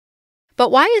But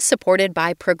Why is supported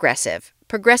by Progressive.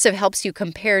 Progressive helps you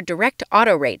compare direct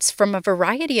auto rates from a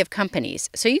variety of companies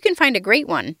so you can find a great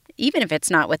one, even if it's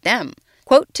not with them.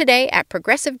 Quote today at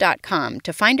Progressive.com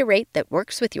to find a rate that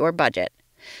works with your budget.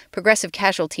 Progressive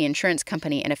Casualty Insurance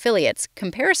Company and Affiliates.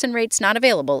 Comparison rates not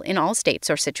available in all states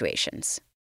or situations.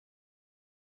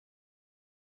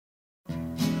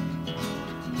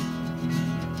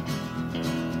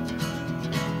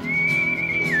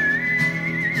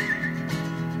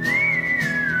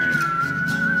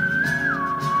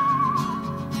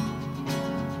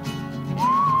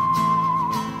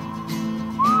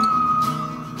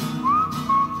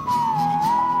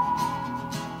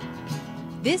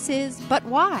 This is But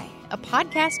Why, a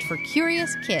podcast for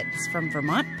curious kids from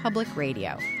Vermont Public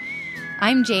Radio.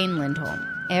 I'm Jane Lindholm.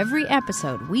 Every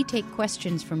episode, we take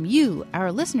questions from you,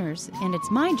 our listeners, and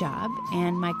it's my job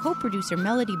and my co-producer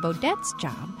Melody Baudette's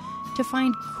job to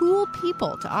find cool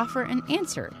people to offer an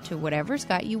answer to whatever's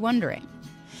got you wondering.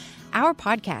 Our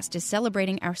podcast is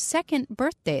celebrating our second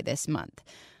birthday this month.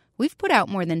 We've put out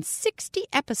more than 60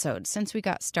 episodes since we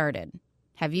got started.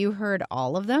 Have you heard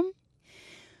all of them?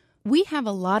 We have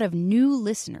a lot of new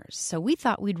listeners, so we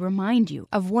thought we'd remind you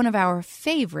of one of our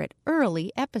favorite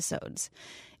early episodes.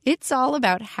 It's all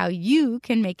about how you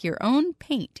can make your own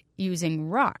paint using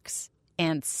rocks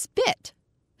and spit.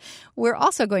 We're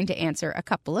also going to answer a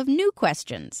couple of new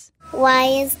questions. Why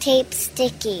is tape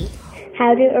sticky?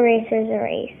 How do erasers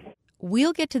erase?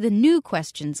 We'll get to the new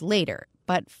questions later,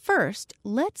 but first,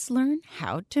 let's learn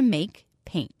how to make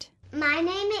paint. My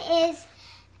name is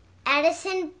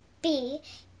Addison B.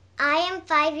 I am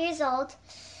 5 years old,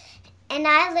 and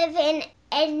I live in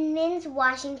Edmonds,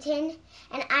 Washington,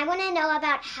 and I want to know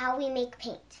about how we make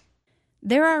paint.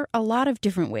 There are a lot of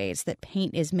different ways that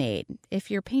paint is made.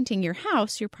 If you're painting your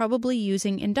house, you're probably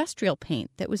using industrial paint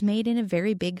that was made in a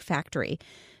very big factory.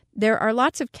 There are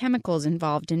lots of chemicals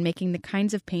involved in making the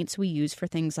kinds of paints we use for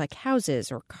things like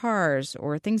houses or cars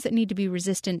or things that need to be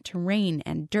resistant to rain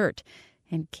and dirt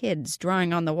and kids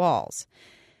drawing on the walls.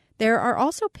 There are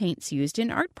also paints used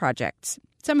in art projects.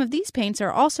 Some of these paints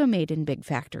are also made in big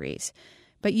factories.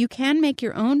 But you can make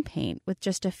your own paint with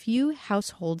just a few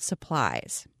household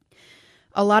supplies.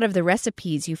 A lot of the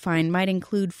recipes you find might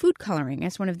include food coloring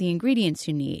as one of the ingredients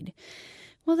you need.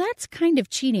 Well, that's kind of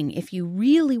cheating if you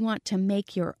really want to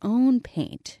make your own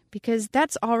paint, because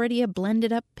that's already a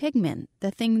blended up pigment, the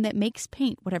thing that makes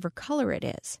paint whatever color it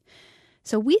is.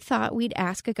 So we thought we'd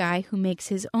ask a guy who makes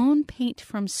his own paint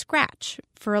from scratch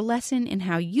for a lesson in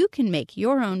how you can make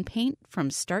your own paint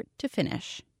from start to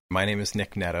finish. My name is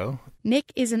Nick Netto.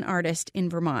 Nick is an artist in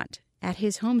Vermont. At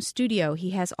his home studio,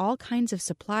 he has all kinds of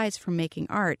supplies for making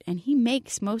art, and he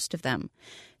makes most of them.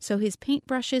 So his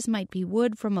paintbrushes might be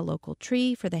wood from a local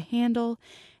tree for the handle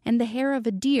and the hair of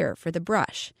a deer for the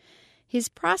brush. His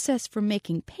process for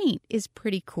making paint is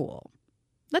pretty cool.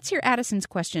 Let's hear Addison's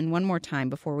question one more time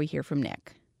before we hear from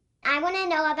Nick. I want to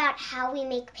know about how we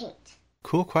make paint.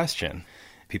 Cool question.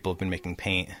 People have been making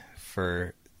paint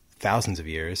for thousands of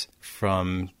years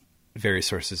from various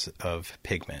sources of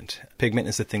pigment. Pigment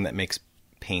is the thing that makes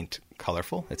paint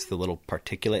colorful. It's the little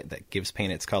particulate that gives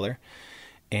paint its color.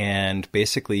 And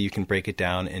basically you can break it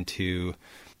down into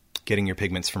getting your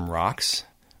pigments from rocks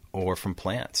or from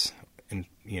plants and,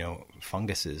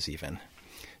 funguses even.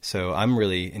 So I'm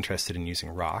really interested in using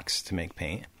rocks to make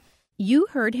paint. You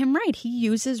heard him right. He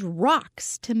uses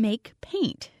rocks to make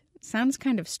paint. Sounds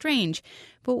kind of strange,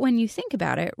 but when you think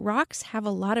about it, rocks have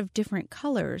a lot of different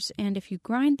colors, and if you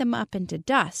grind them up into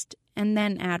dust and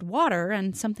then add water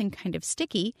and something kind of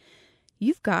sticky,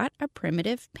 you've got a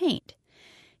primitive paint.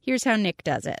 Here's how Nick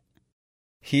does it.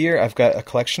 Here I've got a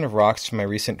collection of rocks from my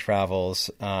recent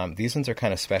travels. These ones are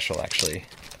kind of special, actually.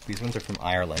 These ones are from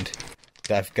Ireland.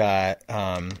 I've got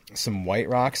some white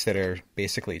rocks that are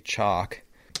basically chalk.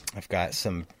 I've got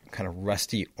some kind of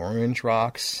rusty orange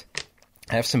rocks.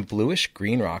 I have some bluish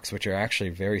green rocks, which are actually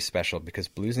very special because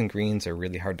blues and greens are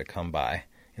really hard to come by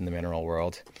in the mineral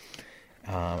world.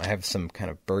 I have some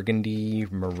kind of burgundy,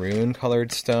 maroon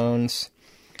colored stones,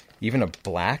 even a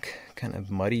black, kind of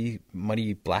muddy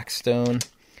black stone,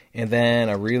 and then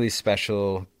a really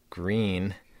special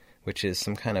green, which is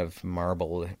some kind of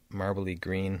marbly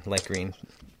green, light green.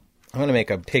 I'm going to make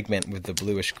a pigment with the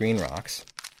bluish green rocks.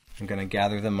 I'm going to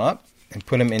gather them up and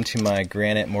put them into my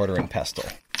granite mortar and pestle.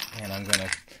 And I'm going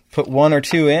to put one or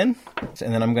two in,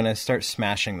 and then I'm going to start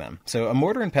smashing them. So a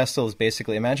mortar and pestle is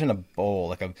basically, imagine a bowl,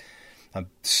 like a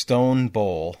stone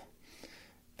bowl.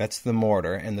 That's the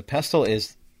mortar. And the pestle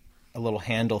is a little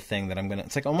handle thing that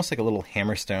it's like almost like a little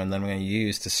hammerstone that I'm going to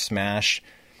use to smash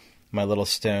my little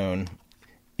stone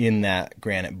in that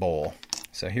granite bowl.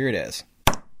 So here it is.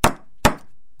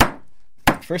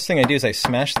 first thing I do is I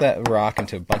smash that rock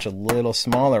into a bunch of little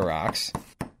smaller rocks,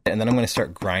 and then I'm going to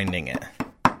start grinding it.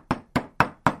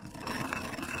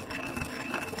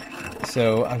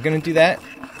 So I'm going to do that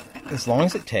as long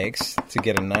as it takes to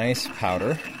get a nice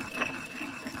powder.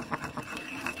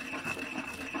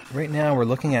 Right now we're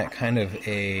looking at kind of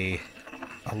a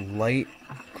light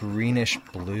greenish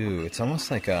blue. It's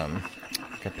almost like a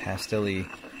pastel-y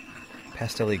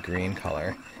green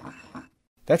color.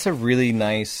 That's a really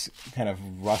nice kind of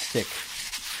rustic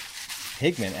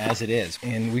pigment as it is,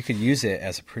 and we could use it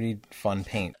as a pretty fun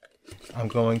paint. I'm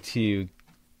going to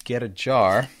get a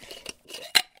jar.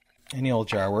 Any old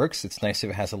jar works. It's nice if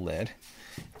it has a lid.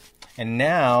 And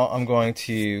now I'm going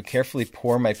to carefully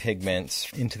pour my pigments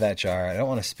into that jar. I don't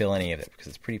want to spill any of it because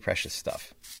it's pretty precious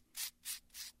stuff.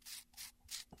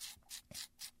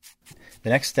 The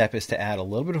next step is to add a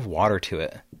little bit of water to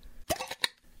it.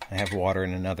 I have water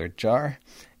in another jar,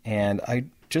 and I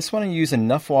just want to use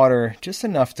enough water, just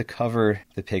enough to cover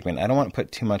the pigment. I don't want to put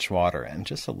too much water in,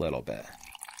 just a little bit.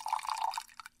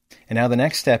 And now the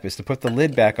next step is to put the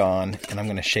lid back on, and I'm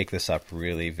going to shake this up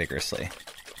really vigorously.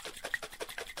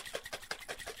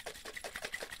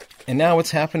 And now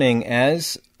what's happening,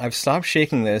 as I've stopped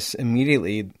shaking this,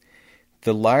 immediately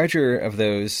the larger of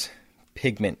those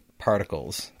pigment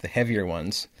particles, the heavier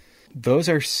ones, those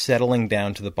are settling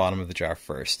down to the bottom of the jar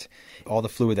first. All the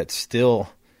fluid that's still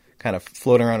kind of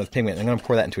floating around with pigment, I'm going to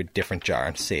pour that into a different jar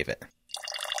and save it.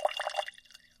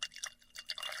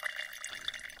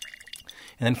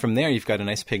 And then from there, you've got a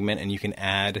nice pigment, and you can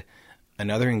add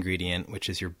another ingredient, which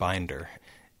is your binder.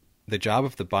 The job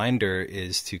of the binder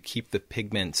is to keep the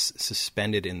pigments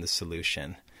suspended in the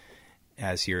solution.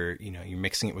 As you're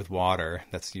mixing it with water,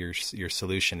 that's your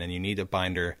solution, and you need a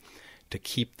binder to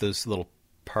keep those little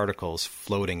particles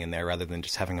floating in there rather than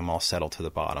just having them all settle to the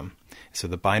bottom. So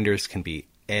the binders can be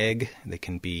egg, they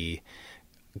can be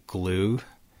glue,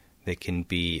 they can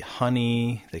be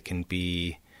honey, they can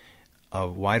be a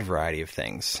wide variety of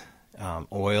things.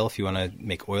 Oil, if you want to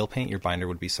make oil paint, your binder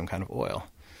would be some kind of oil.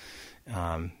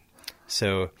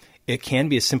 So it can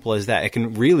be as simple as that. It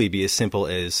can really be as simple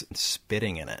as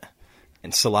spitting in it.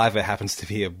 And saliva happens to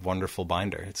be a wonderful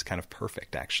binder. It's kind of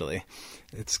perfect, actually.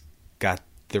 It's got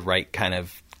the right kind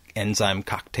of enzyme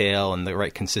cocktail and the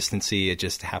right consistency. It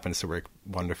just happens to work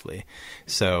wonderfully.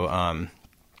 So, and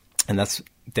that's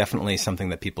definitely something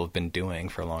that people have been doing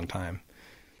for a long time.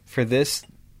 For this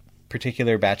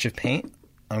particular batch of paint,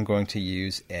 I'm going to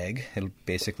use egg. It'll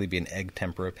basically be an egg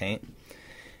tempera paint.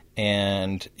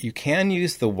 And you can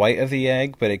use the white of the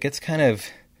egg, but it gets kind of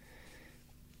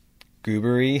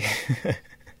goobery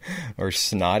or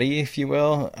snotty, if you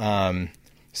will.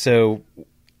 So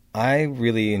I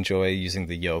really enjoy using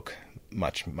the yolk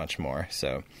much, much more.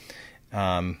 So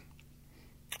I'm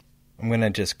going to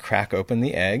just crack open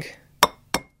the egg.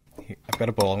 I've got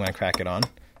a bowl I'm going to crack it on.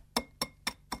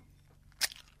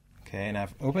 Okay, and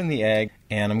I've opened the egg,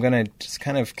 and I'm going to just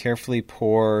kind of carefully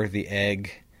pour the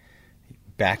egg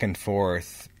back and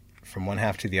forth from one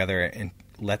half to the other and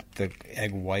let the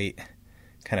egg white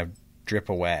kind of drip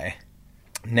away.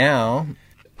 Now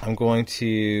I'm going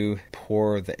to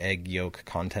pour the egg yolk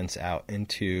contents out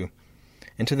into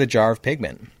the jar of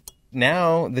pigment.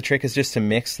 Now the trick is just to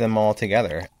mix them all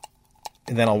together,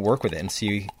 and then I'll work with it and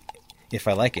see if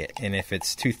I like it. And if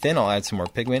it's too thin, I'll add some more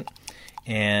pigment.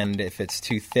 And if it's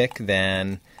too thick,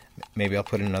 then maybe I'll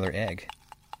put in another egg.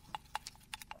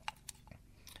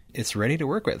 It's ready to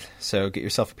work with. So get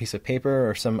yourself a piece of paper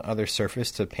or some other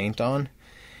surface to paint on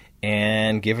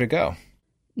and give it a go.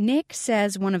 Nick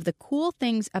says one of the cool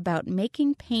things about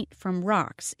making paint from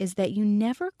rocks is that you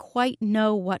never quite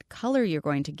know what color you're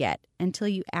going to get until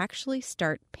you actually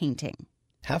start painting.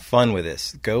 Have fun with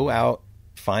this. Go out,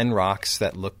 find rocks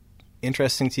that look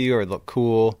interesting to you or look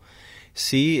cool.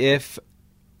 See if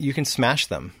you can smash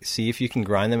them. See if you can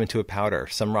grind them into a powder.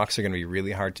 Some rocks are going to be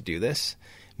really hard to do this.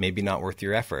 Maybe not worth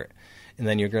your effort. And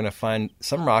then you're going to find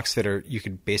some rocks that you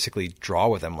could basically draw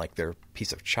with them like they're a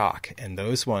piece of chalk. And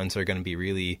those ones are going to be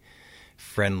really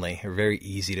friendly or very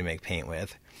easy to make paint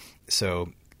with.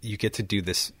 So you get to do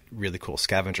this really cool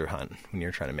scavenger hunt when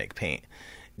you're trying to make paint.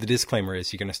 The disclaimer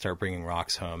is you're going to start bringing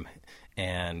rocks home.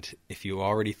 And if you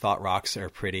already thought rocks are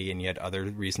pretty and you had other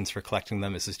reasons for collecting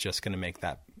them, this is just going to make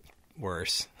that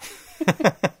worse.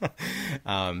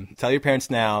 Tell your parents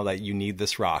now that you need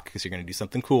this rock because you're going to do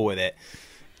something cool with it,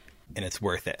 and it's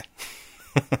worth it.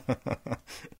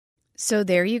 So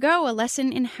there you go, a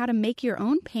lesson in how to make your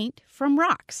own paint from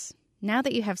rocks. Now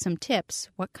that you have some tips,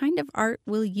 what kind of art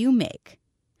will you make?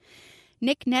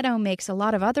 Nick Netto makes a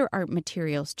lot of other art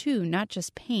materials too, not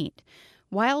just paint.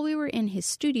 While we were in his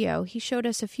studio, he showed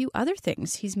us a few other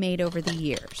things he's made over the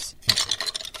years.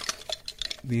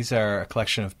 These are a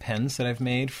collection of pens that I've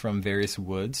made from various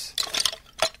woods.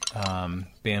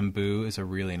 Bamboo is a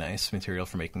really nice material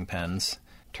for making pens.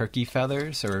 Turkey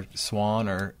feathers or swan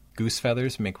or goose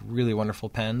feathers make really wonderful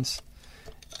pens.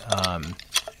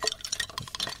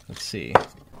 Let's see.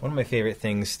 One of my favorite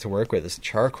things to work with is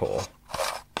charcoal.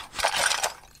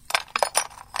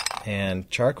 And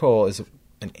charcoal is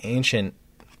an ancient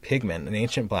pigment, an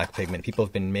ancient black pigment. People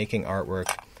have been making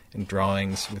artwork and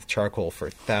drawings with charcoal for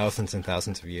thousands and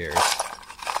thousands of years.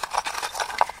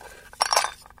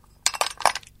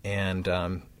 And,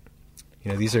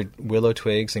 these are willow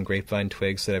twigs and grapevine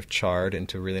twigs that I've charred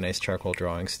into really nice charcoal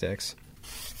drawing sticks.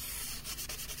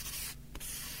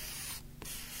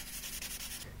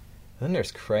 Then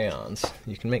there's crayons.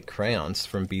 You can make crayons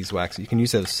from beeswax. You can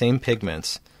use those same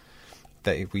pigments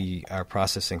that we are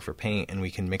processing for paint, and we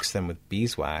can mix them with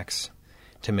beeswax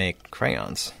to make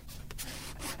crayons.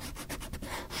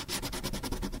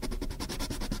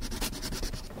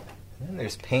 And then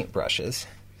there's paintbrushes.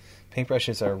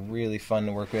 Paintbrushes are really fun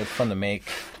to work with, fun to make.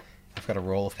 I've got a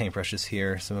roll of paintbrushes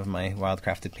here, some of my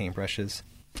wildcrafted paintbrushes.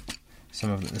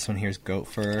 This one here is goat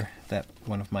fur that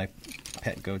one of my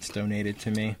pet goats donated to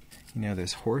me.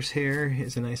 There's horsehair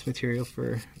is a nice material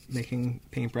for making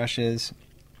paintbrushes.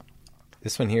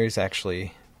 This one here is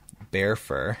actually bear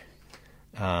fur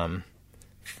from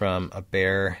a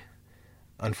bear,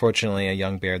 unfortunately a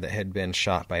young bear that had been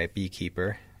shot by a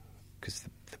beekeeper because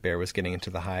the bear was getting into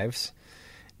the hives.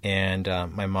 And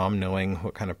my mom, knowing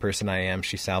what kind of person I am,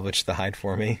 she salvaged the hide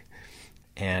for me.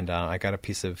 And I got a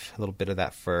little bit of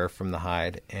that fur from the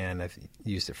hide, and I've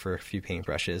used it for a few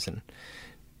paintbrushes and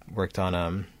worked on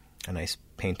a nice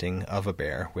painting of a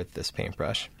bear with this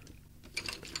paintbrush.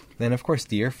 Then, of course,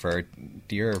 deer fur.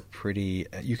 Deer are pretty...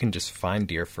 You can just find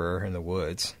deer fur in the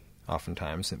woods,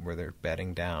 oftentimes, where they're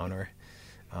bedding down. Or,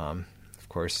 of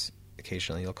course,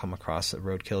 occasionally you'll come across a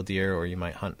roadkill deer, or you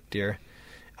might hunt deer.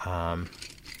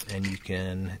 And you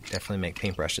can definitely make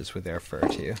paintbrushes with their fur,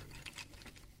 too.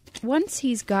 Once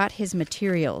he's got his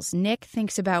materials, Nick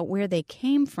thinks about where they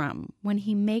came from when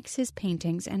he makes his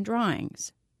paintings and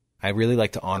drawings. I really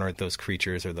like to honor those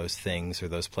creatures or those things or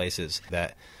those places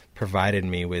that provided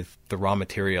me with the raw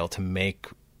material to make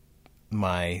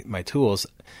my tools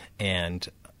and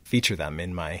feature them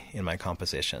in my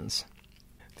compositions.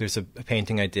 There's a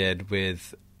painting I did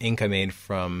with ink I made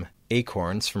from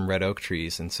acorns from red oak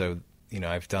trees, and so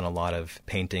I've done a lot of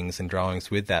paintings and drawings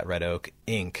with that red oak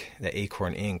ink, the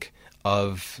acorn ink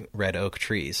of red oak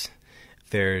trees.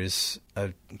 There's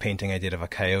a painting I did of a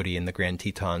coyote in the Grand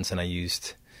Tetons, and I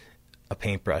used a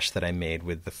paintbrush that I made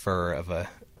with the fur of a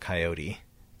coyote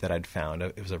that I'd found.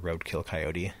 It was a roadkill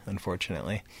coyote,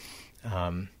 unfortunately.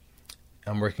 I'm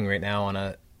working right now on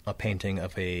a painting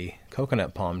of a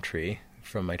coconut palm tree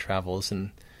from my travels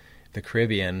in the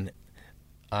Caribbean.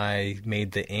 I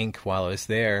made the ink while I was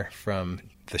there from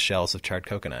the shells of charred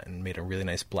coconut and made a really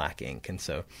nice black ink. And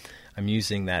so I'm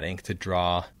using that ink to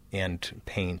draw and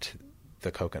paint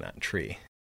the coconut tree.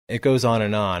 It goes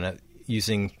on,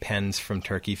 using pens from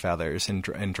turkey feathers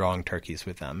and drawing turkeys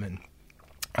with them. And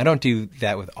I don't do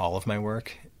that with all of my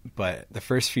work, but the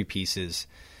first few pieces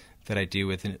that I do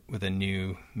with a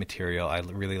new material, I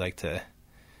really like to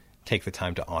take the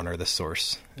time to honor the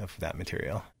source of that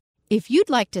material. If you'd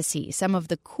like to see some of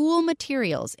the cool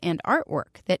materials and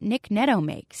artwork that Nick Netto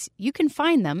makes, you can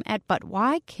find them at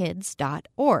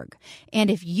butwhykids.org.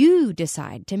 And if you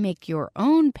decide to make your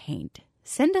own paint,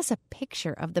 send us a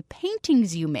picture of the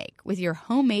paintings you make with your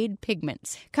homemade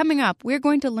pigments. Coming up, we're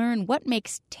going to learn what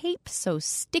makes tape so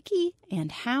sticky and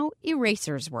how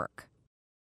erasers work.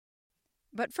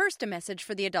 But first, a message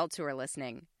for the adults who are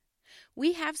listening.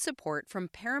 We have support from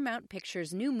Paramount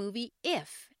Pictures' new movie,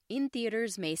 If, in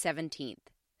theaters May 17th.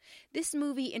 This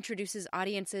movie introduces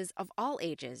audiences of all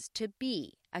ages to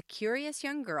Bee, a curious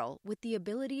young girl with the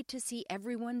ability to see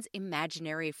everyone's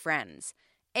imaginary friends,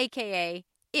 a.k.a.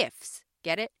 IFs.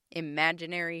 Get it?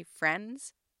 Imaginary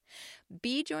friends?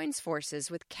 Bee joins forces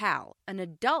with Cal, an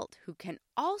adult who can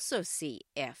also see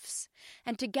IFs,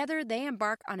 and together they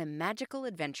embark on a magical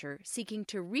adventure seeking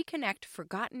to reconnect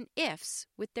forgotten IFs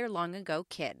with their long-ago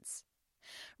kids.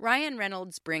 Ryan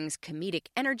Reynolds brings comedic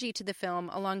energy to the film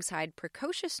alongside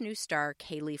precocious new star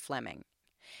Kaylee Fleming.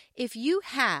 If you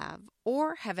have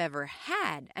or have ever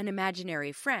had an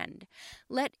imaginary friend,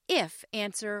 let If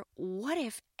answer, what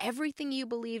if everything you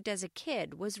believed as a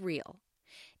kid was real?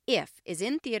 If is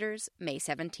in theaters May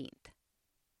 17th.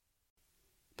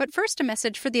 But first, a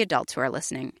message for the adults who are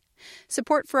listening.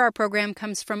 Support for our program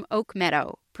comes from Oak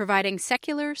Meadow, providing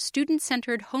secular,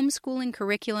 student-centered homeschooling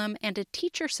curriculum and a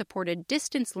teacher-supported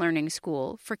distance learning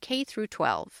school for K through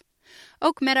 12.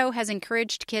 Oak Meadow has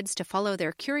encouraged kids to follow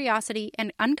their curiosity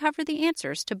and uncover the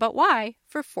answers to But Why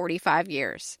for 45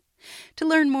 years. To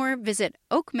learn more, visit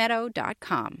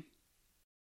oakmeadow.com.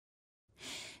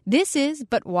 This is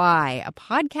But Why, a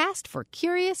podcast for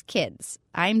curious kids.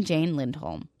 I'm Jane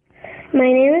Lindholm.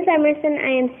 My name is Emerson.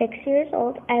 I am 6 years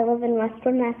old. I live in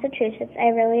Westport, Massachusetts. I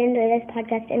really enjoy this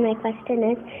podcast, and my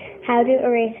question is, how do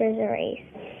erasers erase?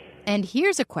 And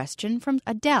here's a question from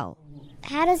Adele.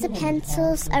 How does a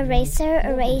pencil's eraser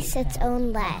erase its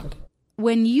own lead?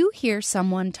 When you hear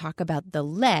someone talk about the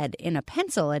lead in a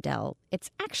pencil, Adele,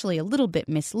 it's actually a little bit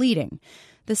misleading.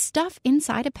 The stuff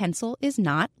inside a pencil is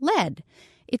not lead.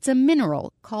 It's a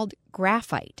mineral called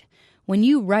graphite. When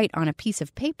you write on a piece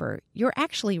of paper, you're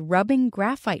actually rubbing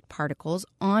graphite particles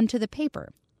onto the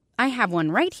paper. I have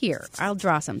one right here. I'll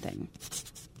draw something.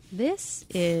 This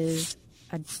is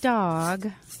a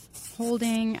dog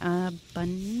holding a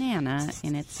banana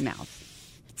in its mouth.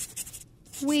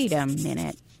 Wait a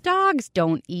minute. Dogs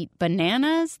don't eat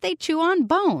bananas. They chew on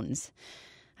bones.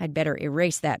 I'd better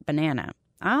erase that banana.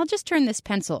 I'll just turn this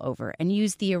pencil over and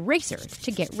use the eraser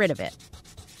to get rid of it.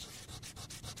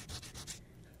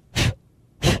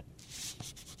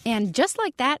 And just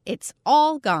like that, it's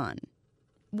all gone.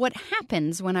 What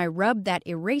happens when I rub that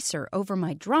eraser over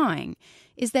my drawing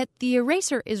is that the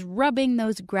eraser is rubbing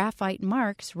those graphite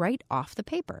marks right off the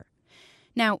paper.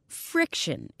 Now,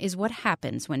 friction is what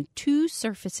happens when two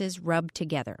surfaces rub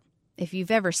together. If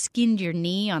you've ever skinned your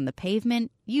knee on the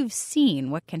pavement, you've seen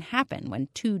what can happen when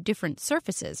two different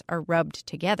surfaces are rubbed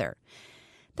together.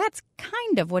 That's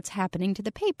kind of what's happening to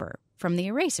the paper from the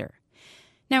eraser.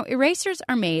 Now, erasers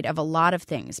are made of a lot of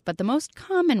things, but the most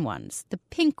common ones, the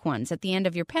pink ones at the end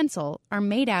of your pencil, are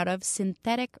made out of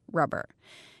synthetic rubber.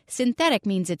 Synthetic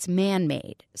means it's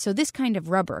man-made, so this kind of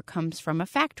rubber comes from a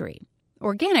factory.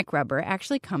 Organic rubber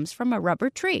actually comes from a rubber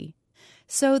tree.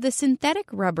 So the synthetic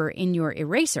rubber in your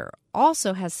eraser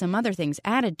also has some other things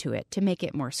added to it to make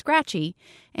it more scratchy,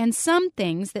 and some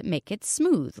things that make it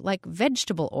smooth, like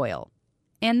vegetable oil.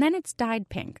 And then it's dyed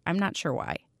pink. I'm not sure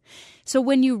why. So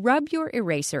when you rub your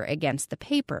eraser against the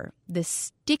paper, the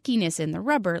stickiness in the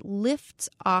rubber lifts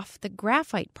off the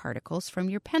graphite particles from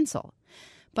your pencil.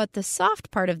 But the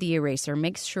soft part of the eraser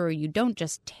makes sure you don't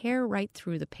just tear right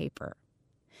through the paper.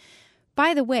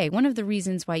 By the way, one of the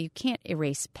reasons why you can't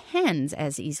erase pens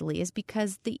as easily is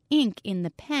because the ink in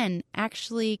the pen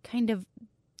actually kind of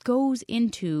goes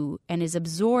into and is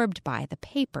absorbed by the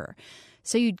paper.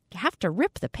 So you'd have to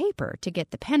rip the paper to get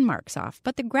the pen marks off,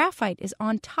 but the graphite is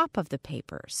on top of the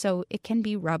paper, so it can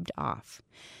be rubbed off.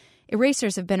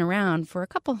 Erasers have been around for a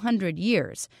couple hundred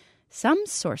years. Some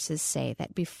sources say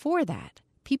that before that,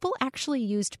 people actually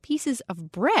used pieces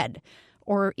of bread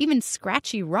or even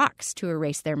scratchy rocks to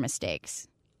erase their mistakes.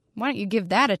 Why don't you give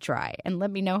that a try and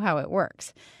let me know how it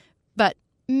works? But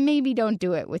maybe don't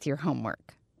do it with your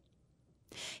homework.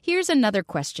 Here's another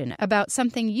question about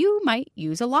something you might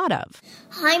use a lot of.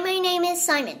 Hi, my name is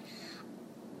Simon.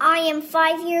 I am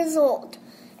 5 years old,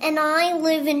 and I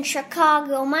live in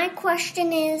Chicago. My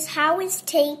question is, how is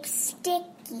tape sticky?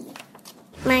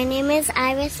 My name is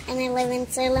Iris, and I live in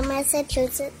Salem,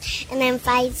 Massachusetts, and I'm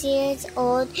 5 years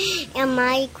old. And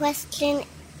my question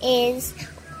is,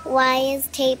 why is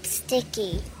tape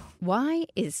sticky? Why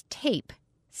is tape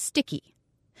sticky?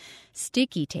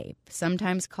 Sticky tape,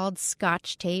 sometimes called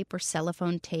Scotch tape or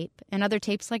cellophane tape, and other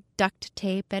tapes like duct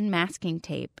tape and masking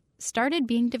tape, started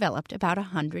being developed about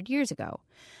 100 years ago.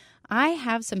 I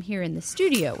have some here in the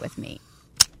studio with me.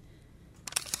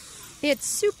 It's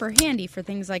super handy for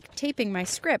things like taping my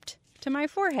script to my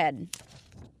forehead.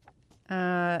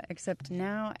 Except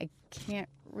now I can't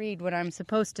read what I'm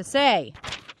supposed to say.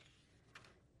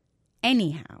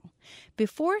 Anyhow,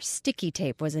 before sticky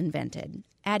tape was invented,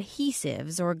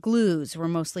 adhesives or glues were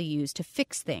mostly used to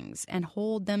fix things and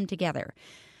hold them together.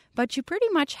 But you pretty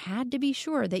much had to be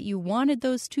sure that you wanted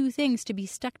those two things to be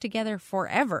stuck together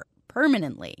forever,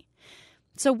 permanently.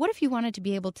 So what if you wanted to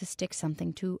be able to stick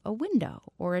something to a window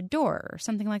or a door or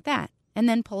something like that, and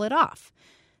then pull it off?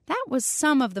 That was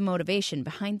some of the motivation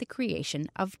behind the creation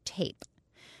of tape.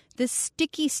 The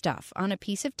sticky stuff on a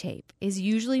piece of tape is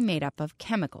usually made up of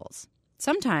chemicals.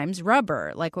 Sometimes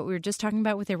rubber, like what we were just talking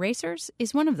about with erasers,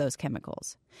 is one of those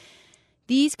chemicals.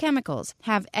 These chemicals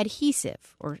have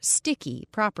adhesive or sticky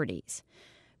properties.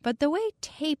 But the way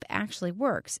tape actually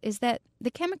works is that the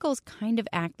chemicals kind of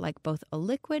act like both a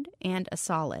liquid and a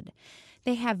solid.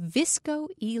 They have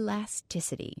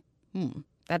viscoelasticity.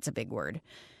 That's a big word.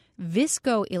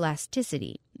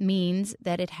 Viscoelasticity means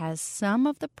that it has some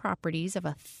of the properties of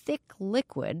a thick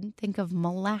liquid, think of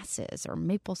molasses or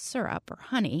maple syrup or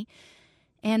honey,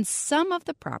 and some of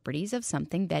the properties of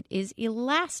something that is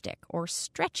elastic or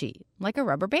stretchy, like a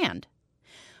rubber band.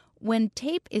 When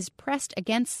tape is pressed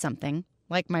against something,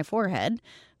 like my forehead,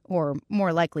 or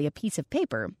more likely a piece of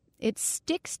paper, it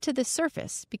sticks to the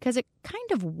surface because it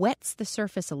kind of wets the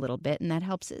surface a little bit, and that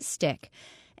helps it stick.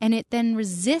 And it then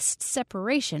resists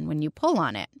separation when you pull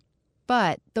on it.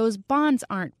 But those bonds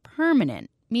aren't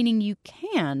permanent, meaning you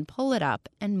can pull it up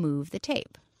and move the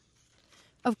tape.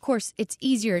 Of course, it's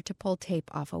easier to pull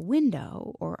tape off a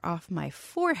window or off my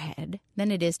forehead than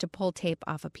it is to pull tape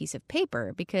off a piece of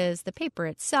paper because the paper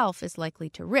itself is likely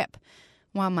to rip,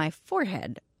 while my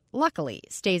forehead, luckily,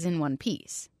 stays in one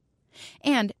piece.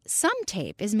 And some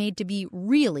tape is made to be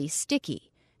really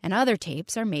sticky, and other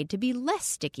tapes are made to be less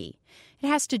sticky. It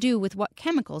has to do with what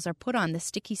chemicals are put on the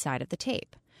sticky side of the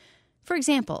tape. For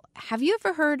example, have you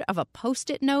ever heard of a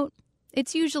Post-it note?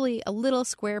 It's usually a little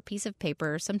square piece of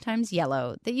paper, sometimes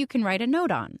yellow, that you can write a note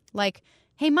on, like,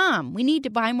 "Hey, Mom, we need to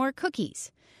buy more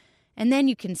cookies." And then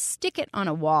you can stick it on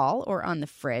a wall or on the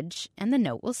fridge, and the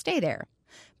note will stay there.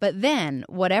 But then,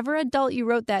 whatever adult you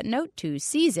wrote that note to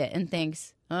sees it and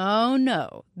thinks, "Oh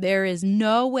no, there is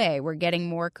no way we're getting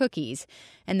more cookies,"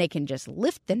 and they can just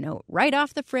lift the note right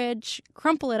off the fridge,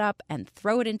 crumple it up, and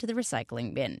throw it into the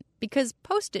recycling bin, because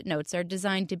Post-it notes are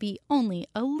designed to be only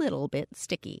a little bit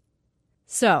sticky.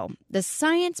 So, the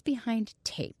science behind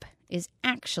tape is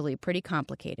actually pretty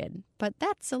complicated, but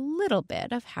that's a little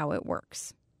bit of how it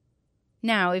works.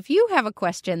 Now, if you have a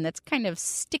question that's kind of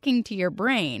sticking to your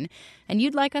brain and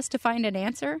you'd like us to find an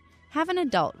answer, have an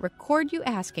adult record you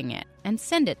asking it and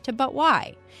send it to But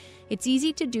Why. It's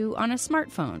easy to do on a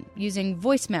smartphone using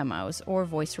voice memos or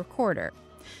voice recorder.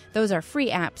 Those are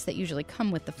free apps that usually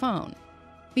come with the phone.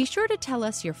 Be sure to tell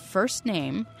us your first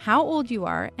name, how old you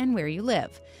are, and where you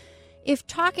live. If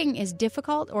talking is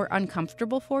difficult or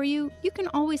uncomfortable for you, you can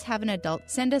always have an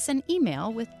adult send us an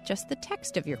email with just the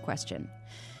text of your question.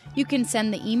 You can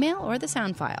send the email or the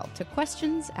sound file to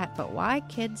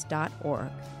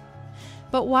questions@butwhykids.org.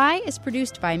 But Why is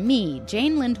produced by me,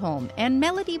 Jane Lindholm, and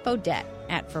Melody Bodette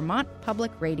at Vermont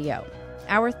Public Radio.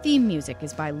 Our theme music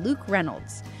is by Luke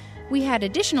Reynolds. We had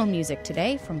additional music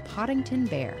today from Poddington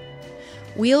Bear.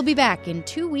 We'll be back in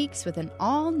 2 weeks with an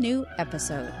all-new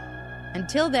episode.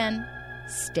 Until then,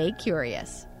 stay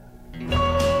curious.